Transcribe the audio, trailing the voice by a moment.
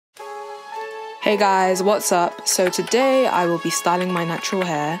Hey guys, what's up? So today I will be styling my natural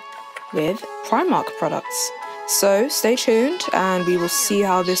hair with Primark products. So stay tuned and we will see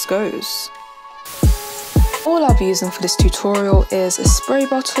how this goes. All I'll be using for this tutorial is a spray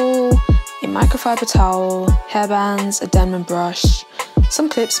bottle, a microfiber towel, hairbands, a denim brush, some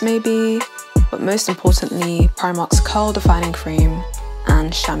clips maybe, but most importantly Primark's curl defining cream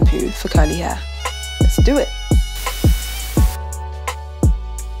and shampoo for curly hair. Let's do it!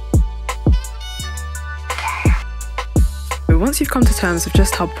 Once you've come to terms with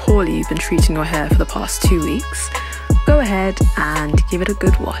just how poorly you've been treating your hair for the past 2 weeks, go ahead and give it a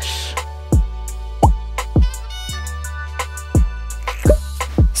good wash.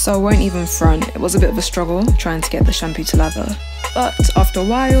 So I won't even front, it was a bit of a struggle trying to get the shampoo to lather. But after a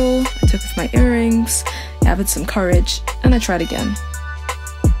while, I took off my earrings, gathered some courage, and I tried again.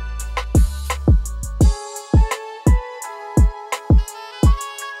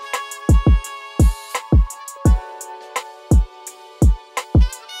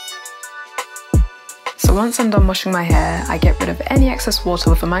 So once I'm done washing my hair, I get rid of any excess water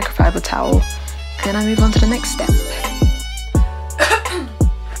with a microfiber towel, and then I move on to the next step.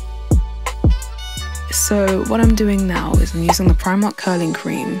 So what I'm doing now is I'm using the Primark curling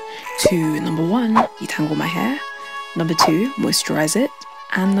cream to, number 1, detangle my hair, number 2, moisturize it,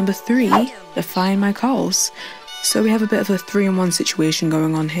 and number 3, define my curls. So we have a bit of a 3-in-1 situation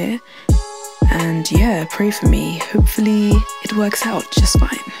going on here. And yeah, pray for me. Hopefully it works out just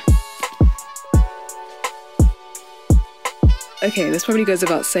fine. Okay, this probably goes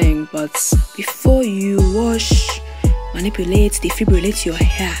without saying, but before you wash, manipulate, defibrillate your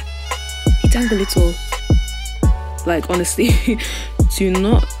hair, detangle it all. Like honestly, do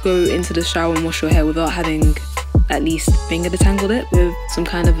not go into the shower and wash your hair without having at least finger detangled it with some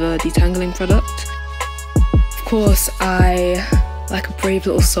kind of a detangling product. Of course, I, like a brave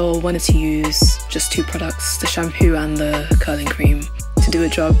little soul, wanted to use just 2 products, the shampoo and the curling cream, to do a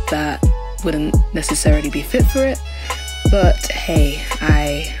job that wouldn't necessarily be fit for it. But hey,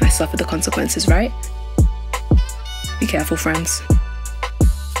 I suffered the consequences, right? Be careful, friends.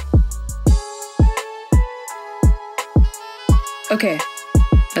 Okay,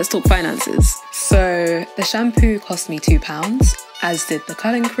 let's talk finances. So the shampoo cost me £2, as did the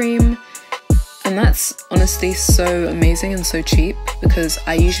curling cream. And that's honestly so amazing and so cheap because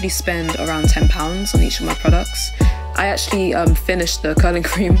I usually spend around £10 on each of my products. I actually finished the curling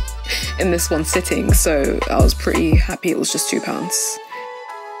cream in this one sitting, so I was pretty happy it was just £2.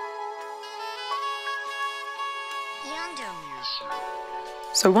 Yondo.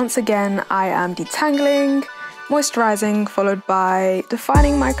 So once again, I am detangling, moisturizing, followed by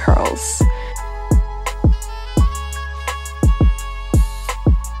defining my curls.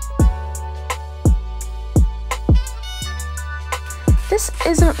 This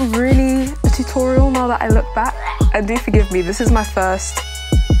isn't really a tutorial now that I look back, and do forgive me, this is my first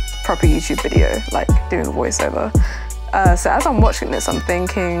proper YouTube video, like doing a voiceover. So as I'm watching this, I'm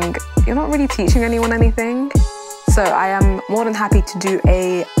thinking, you're not really teaching anyone anything. So I am more than happy to do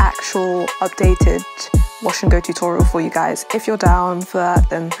a actual updated wash and go tutorial for you guys. If you're down for that,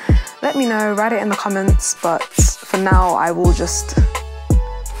 then let me know, write it in the comments. But for now, I will just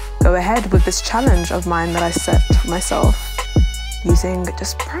go ahead with this challenge of mine that I set for myself, using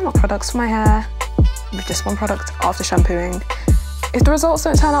just Primark products for my hair, with just 1 product after shampooing. If the results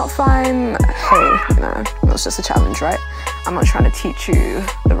don't turn out fine, hey, you know, it's just a challenge, right? I'm not trying to teach you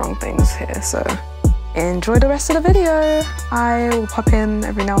the wrong things here, so enjoy the rest of the video. I will pop in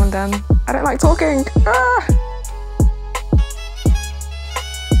every now and then. I don't like talking. Ah!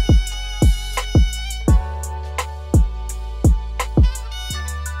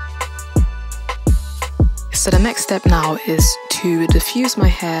 So the next step now is to diffuse my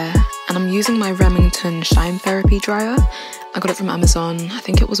hair, and I'm using my Remington Shine Therapy dryer. I got it from Amazon. I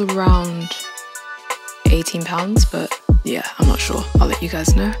think it was around £18, but yeah, I'm not sure. I'll let you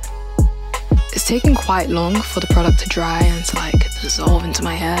guys know. It's taking quite long for the product to dry and to like dissolve into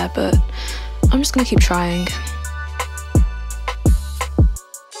my hair, but I'm just gonna keep trying.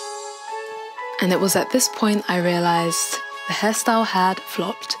 And it was at this point I realized the hairstyle had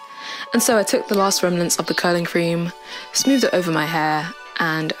flopped. And so I took the last remnants of the curling cream, smoothed it over my hair,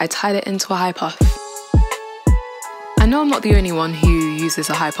 and I tied it into a high puff. I know I'm not the only one who uses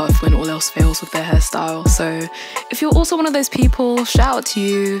a high puff when all else fails with their hairstyle, so if you're also one of those people, shout out to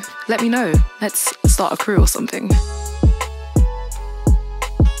you, let me know. Let's start a crew or something.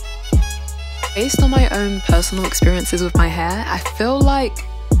 Based on my own personal experiences with my hair, I feel like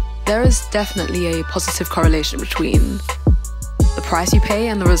there is definitely a positive correlation between the price you pay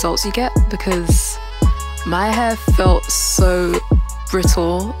and the results you get, because my hair felt so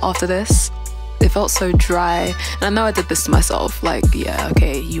brittle after this. It felt so dry. And I know I did this to myself. Like, yeah,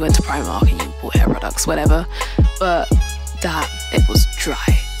 okay, you went to Primark and you bought hair products, whatever. But damn, it was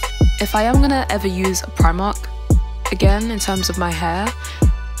dry. If I am gonna ever use a Primark again in terms of my hair,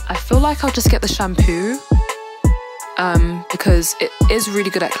 I feel like I'll just get the shampoo because it is really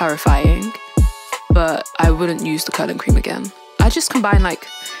good at clarifying, but I wouldn't use the curling cream again. I just combine like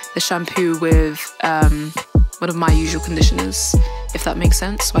the shampoo with one of my usual conditioners, if that makes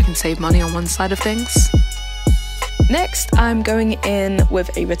sense, so I can save money on one side of things. Next, I'm going in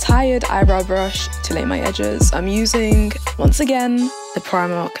with a retired eyebrow brush to lay my edges. I'm using, once again, the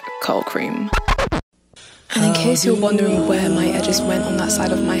Primark curl cream. And in case you're wondering where my edges went on that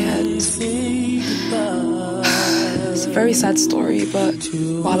side of my head, it's a very sad story, but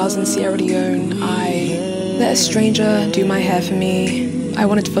while I was in Sierra Leone, I let a stranger do my hair for me. I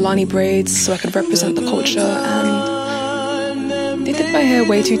wanted Fulani braids so I could represent the culture, and they did my hair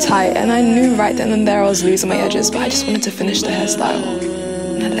way too tight, and I knew right then and there I was losing my edges, but I just wanted to finish the hairstyle.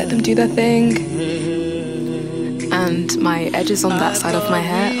 And I let them do their thing. And my edges on that side of my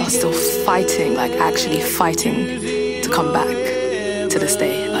hair are still fighting, like actually fighting to come back to this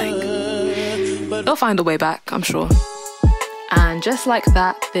day. Like, they'll find a way back, I'm sure. And just like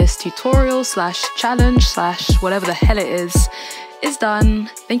that, this tutorial slash challenge slash whatever the hell it is done.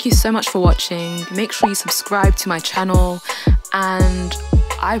 Thank you so much for watching. Make sure you subscribe to my channel, and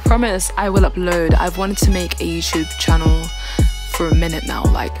I promise I will upload. I've wanted to make a YouTube channel for a minute now.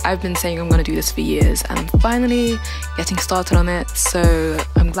 Like, I've been saying I'm gonna do this for years, and I'm finally getting started on it. So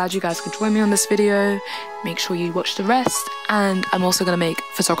I'm glad you guys could join me on this video. Make sure you watch the rest, and I'm also gonna make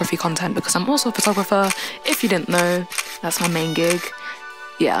photography content because I'm also a photographer. If you didn't know, that's my main gig.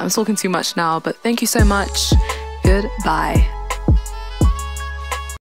 Yeah, I'm talking too much now, but thank you so much. Goodbye.